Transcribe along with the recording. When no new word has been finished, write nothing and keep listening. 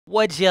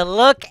Would you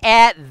look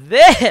at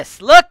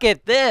this? Look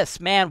at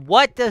this, man.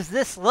 What does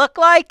this look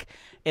like?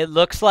 It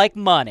looks like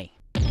money.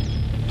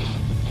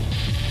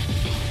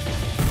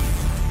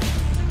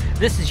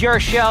 This is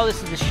your show.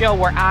 This is the show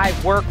where I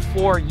work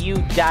for you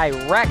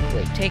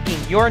directly, taking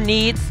your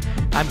needs.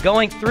 I'm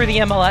going through the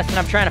MLS and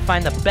I'm trying to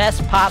find the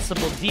best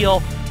possible deal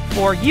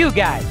for you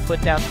guys.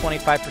 Put down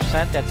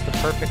 25%. That's the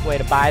perfect way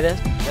to buy this.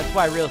 That's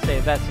why real estate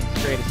investing is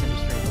the greatest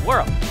industry in the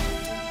world.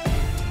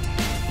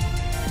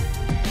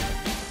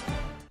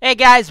 Hey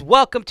guys,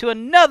 welcome to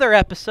another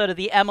episode of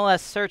the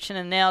MLS Search and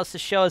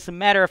Analysis Show. As a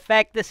matter of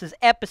fact, this is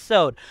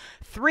episode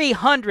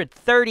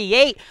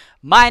 338.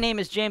 My name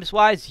is James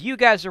Wise. You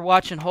guys are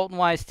watching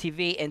HoltonWise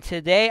TV, and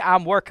today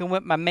I'm working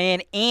with my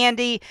man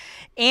Andy.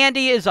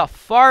 Andy is a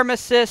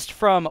pharmacist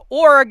from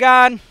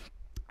Oregon.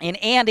 And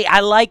Andy,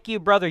 I like you,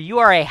 brother. You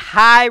are a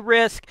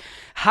high-risk,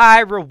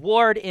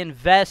 high-reward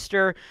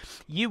investor.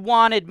 You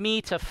wanted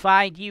me to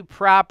find you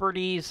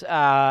properties,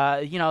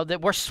 that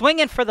we're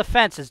swinging for the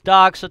fences,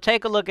 dog. So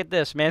take a look at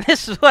this, man.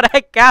 This is what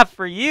I got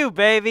for you,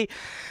 baby.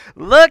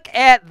 Look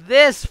at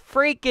this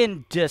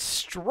freaking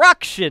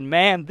destruction,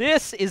 man.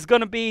 This is going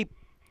to be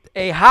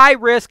a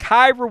high-risk,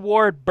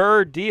 high-reward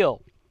bird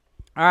deal.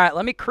 All right,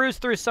 let me cruise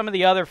through some of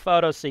the other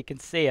photos so you can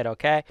see it,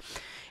 okay?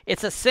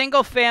 It's a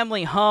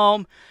single-family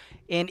home.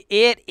 And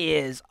it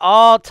is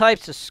all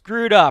types of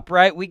screwed up,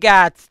 right? We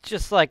got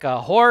just like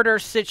a hoarder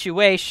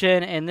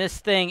situation, and this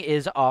thing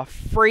is a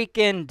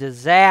freaking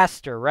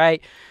disaster,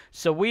 right?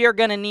 So we are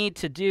going to need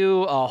to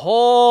do a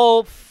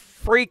whole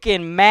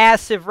freaking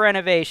massive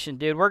renovation,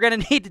 dude. We're going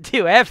to need to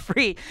do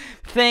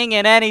everything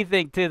and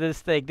anything to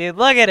this thing, dude.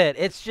 Look at it.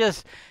 It's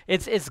just,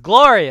 it's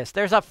glorious.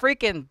 There's a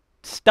freaking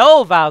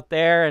stove out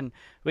there, and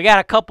we got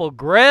a couple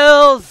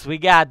grills, we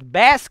got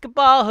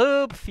basketball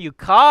hoop, a few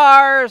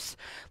cars.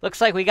 Looks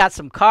like we got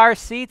some car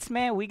seats,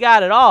 man. We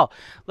got it all.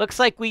 Looks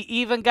like we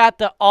even got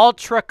the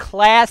ultra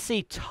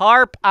classy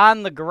tarp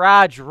on the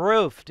garage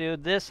roof,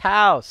 dude. This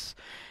house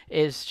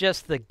is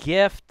just the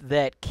gift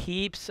that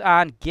keeps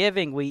on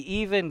giving. We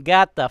even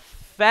got the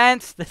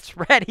fence that's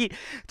ready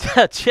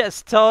to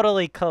just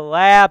totally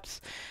collapse.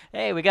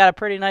 Hey, we got a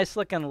pretty nice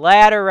looking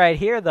ladder right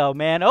here though,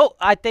 man. Oh,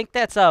 I think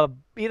that's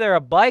either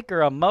a bike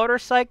or a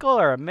motorcycle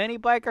or a mini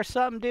bike or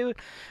something, dude.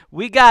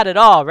 We got it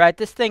all, right?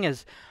 This thing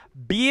is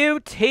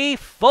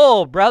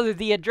beautiful, brother.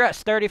 The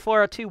address,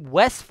 3402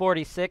 West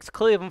 46,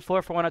 Cleveland,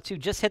 44102.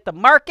 Just hit the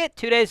market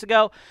 2 days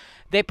ago.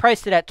 They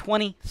priced it at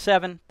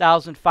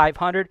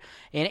 $27,500.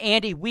 And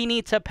Andy, we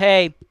need to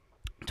pay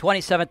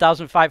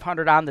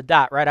 $27,500 on the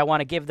dot, right? I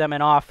want to give them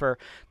an offer,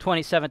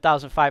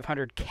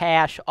 $27,500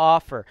 cash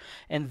offer.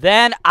 And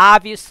then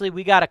obviously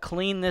we got to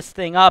clean this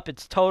thing up.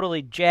 It's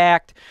totally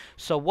jacked.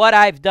 So what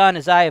I've done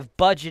is I have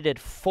budgeted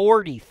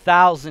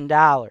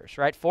 $40,000,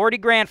 right? 40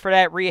 grand for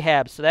that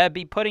rehab. So that'd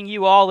be putting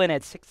you all in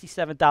at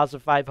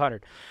 $67,500.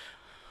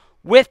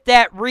 With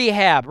that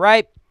rehab,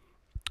 right?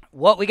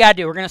 What we got to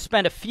do, we're going to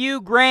spend a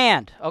few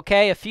grand,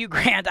 okay? A few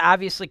grand,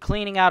 obviously,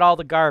 cleaning out all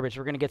the garbage.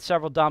 We're going to get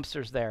several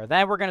dumpsters there.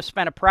 Then we're going to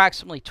spend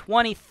approximately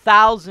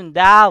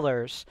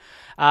 $20,000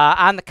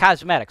 on the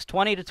cosmetics,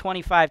 $20,000 to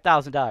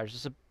 $25,000.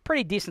 It's a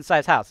pretty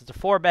decent-sized house. It's a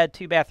 4-bed,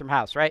 2-bathroom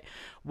house, right?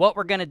 What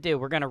we're going to do,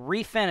 we're going to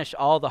refinish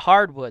all the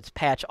hardwoods,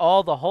 patch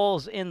all the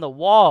holes in the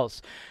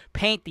walls,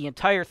 paint the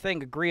entire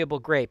thing agreeable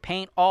gray,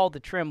 paint all the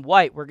trim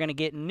white. We're going to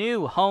get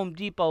new Home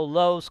Depot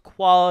Lowe's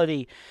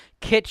quality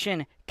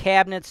kitchen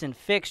cabinets and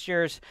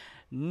fixtures,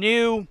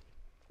 new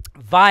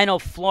vinyl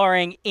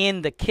flooring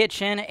in the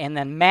kitchen, and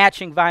then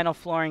matching vinyl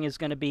flooring is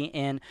going to be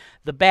in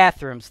the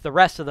bathrooms. The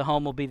rest of the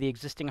home will be the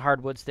existing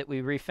hardwoods that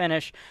we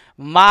refinish,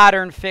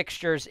 modern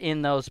fixtures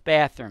in those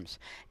bathrooms.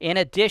 In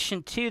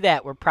addition to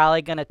that, we're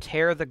probably going to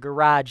tear the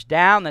garage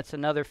down. That's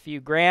another few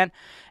grand.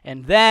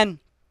 And then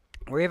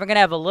we're even going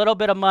to have a little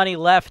bit of money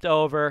left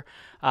over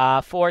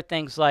for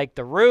things like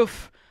the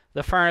roof,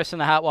 the furnace, and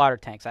the hot water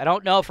tanks. I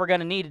don't know if we're going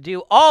to need to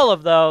do all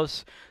of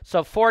those,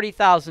 so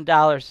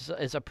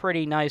 $40,000 is a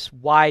pretty nice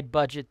wide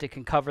budget that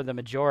can cover the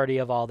majority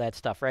of all that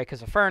stuff, right?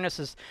 Because a furnace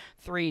is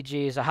 3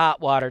 Gs, a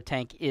hot water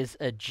tank is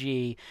a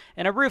G,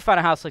 and a roof on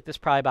a house like this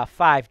probably about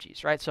 5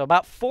 Gs, right? So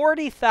about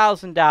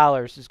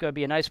 $40,000 is going to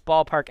be a nice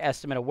ballpark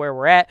estimate of where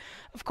we're at.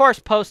 Of course,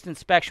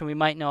 post-inspection, we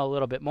might know a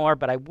little bit more,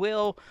 but I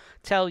will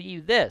tell you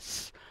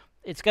this.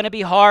 It's going to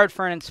be hard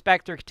for an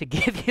inspector to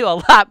give you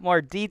a lot more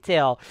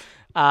detail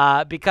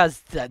because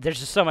there's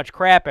just so much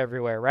crap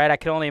everywhere, right? I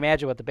can only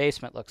imagine what the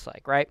basement looks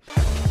like, right?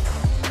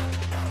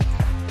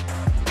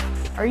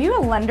 Are you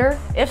a lender?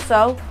 If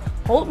so,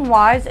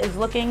 HoltonWise is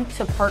looking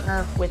to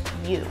partner with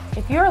you.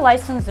 If you're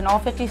licensed in all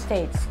 50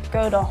 states,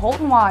 go to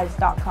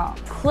HoltonWise.com.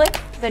 Click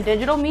the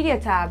digital media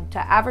tab to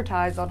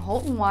advertise on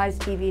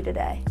HoltonWiseTV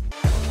today.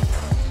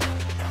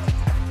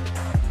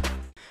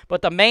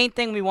 But the main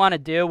thing we want to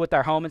do with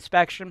our home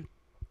inspection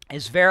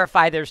is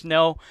verify there's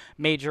no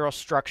major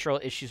structural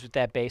issues with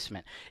that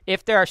basement.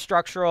 If there are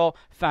structural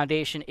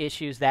foundation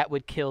issues, that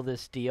would kill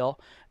this deal.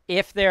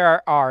 If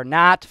there are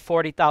not,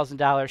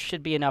 $40,000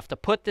 should be enough to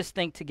put this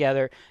thing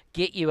together,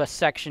 get you a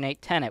Section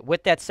 8 tenant.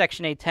 With that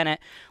Section 8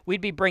 tenant,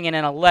 we'd be bringing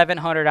in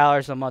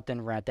 $1,100 a month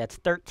in rent. That's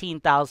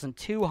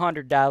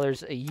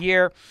 $13,200 a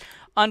year.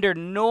 Under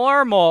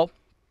normal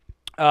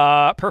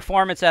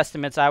performance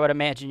estimates, I would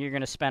imagine you're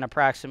going to spend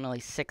approximately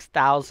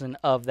 $6,000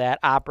 of that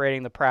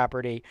operating the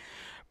property,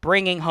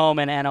 bringing home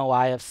an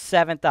NOI of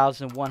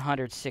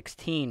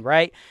 $7,116,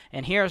 right?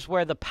 And here's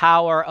where the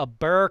power of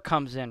BRRRR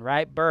comes in,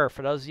 right? BRRRR,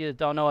 for those of you that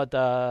don't know what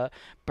the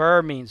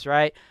BRRRR means,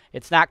 right?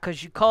 It's not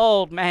because you're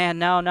cold, man.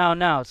 No, no,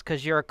 no. It's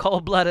because you're a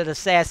cold-blooded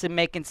assassin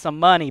making some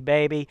money,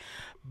 baby.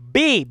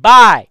 B,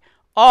 buy.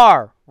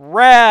 R,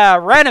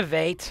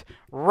 renovate.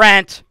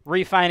 Rent,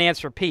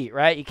 refinance, repeat,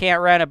 right? You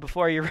can't rent it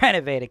before you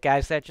renovate it,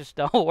 guys. That just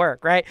don't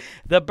work, right?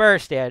 The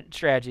BRRRR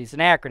strategy is an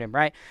acronym,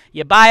 right?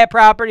 You buy a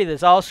property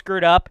that's all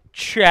screwed up,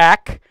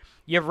 check.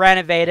 You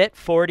renovate it,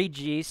 40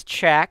 G's,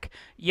 check.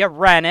 You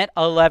rent it,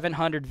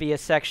 1,100 via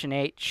Section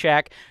 8,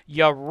 check.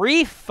 You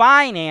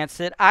refinance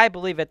it. I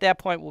believe at that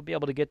point we'll be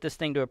able to get this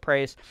thing to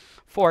appraise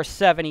for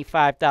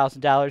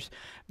 $75,000,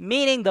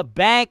 meaning the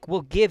bank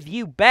will give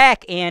you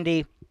back,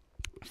 Andy,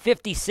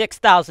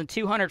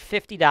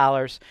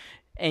 $56,250.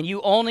 And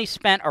you only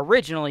spent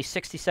originally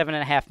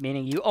 $67.5,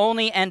 meaning you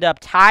only end up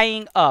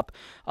tying up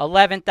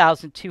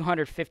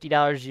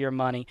 $11,250 of your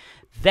money.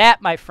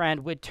 That, my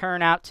friend, would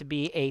turn out to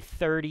be a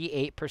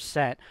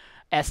 38%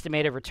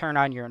 estimated return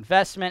on your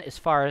investment as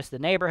far as the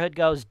neighborhood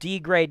goes.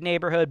 D-grade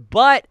neighborhood,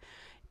 but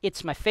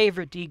it's my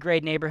favorite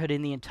D-grade neighborhood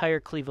in the entire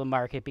Cleveland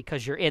market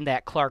because you're in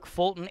that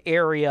Clark-Fulton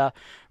area,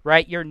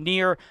 right? You're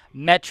near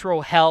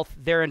Metro Health.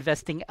 They're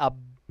investing $1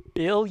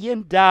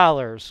 billion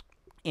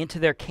into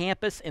their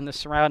campus in the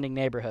surrounding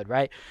neighborhood,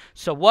 right?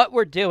 So what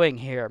we're doing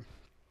here,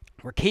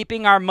 we're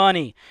keeping our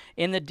money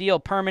in the deal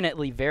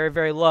permanently very,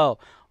 very low.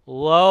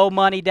 Low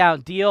money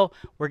down deal.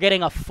 We're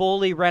getting a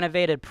fully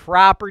renovated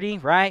property,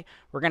 right?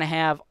 We're going to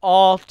have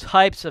all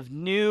types of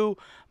new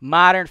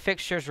modern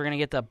fixtures. We're going to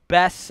get the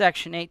best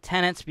Section 8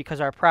 tenants because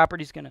our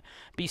property is going to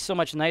be so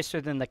much nicer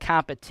than the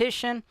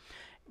competition.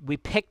 We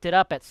picked it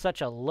up at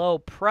such a low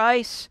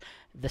price.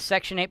 The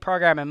Section 8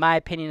 program, in my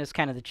opinion, is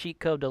kind of the cheat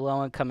code to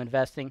low-income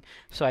investing.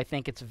 So I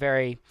think it's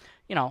very,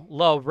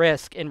 low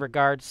risk in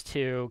regards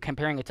to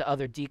comparing it to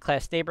other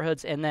D-class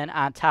neighborhoods. And then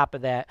on top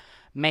of that,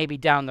 maybe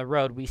down the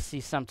road we see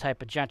some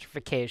type of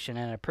gentrification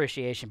and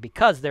appreciation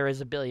because there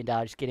is $1 billion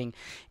getting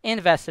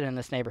invested in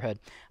this neighborhood.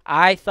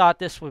 I thought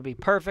this would be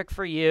perfect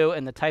for you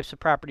and the types of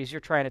properties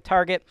you're trying to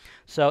target.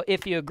 So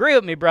if you agree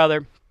with me,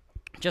 brother,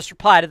 just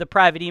reply to the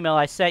private email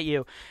I sent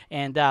you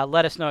and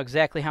let us know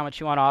exactly how much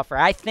you want to offer.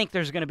 I think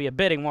there's going to be a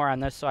bidding war on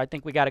this, so I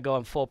think we got to go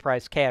in full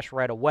price cash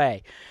right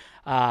away.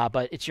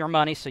 But it's your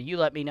money, so you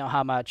let me know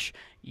how much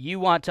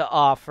you want to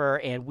offer,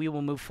 and we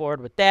will move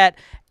forward with that.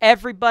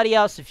 Everybody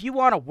else, if you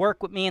want to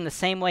work with me in the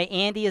same way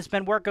Andy has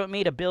been working with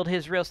me to build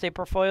his real estate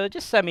portfolio,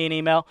 just send me an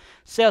email,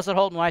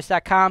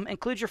 sales@HoltonWise.com.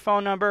 Include your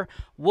phone number.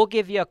 We'll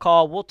give you a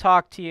call. We'll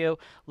talk to you,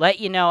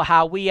 let you know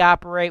how we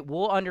operate.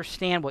 We'll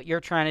understand what you're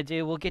trying to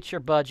do. We'll get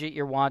your budget,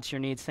 your wants, your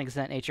needs, things of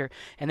that nature,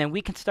 and then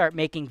we can start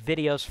making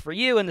videos for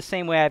you in the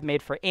same way I've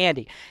made for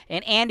Andy.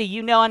 And Andy,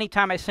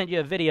 anytime I send you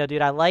a video,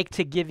 dude, I like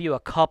to give you a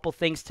couple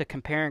things to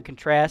compare and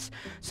contrast.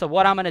 So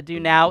what I'm going to do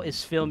now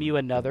is film you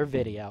another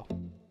video.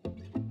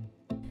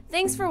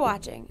 Thanks for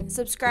watching.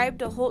 Subscribe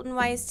to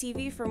HoltonWise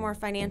TV for more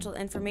financial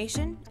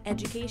information,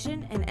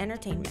 education, and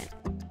entertainment.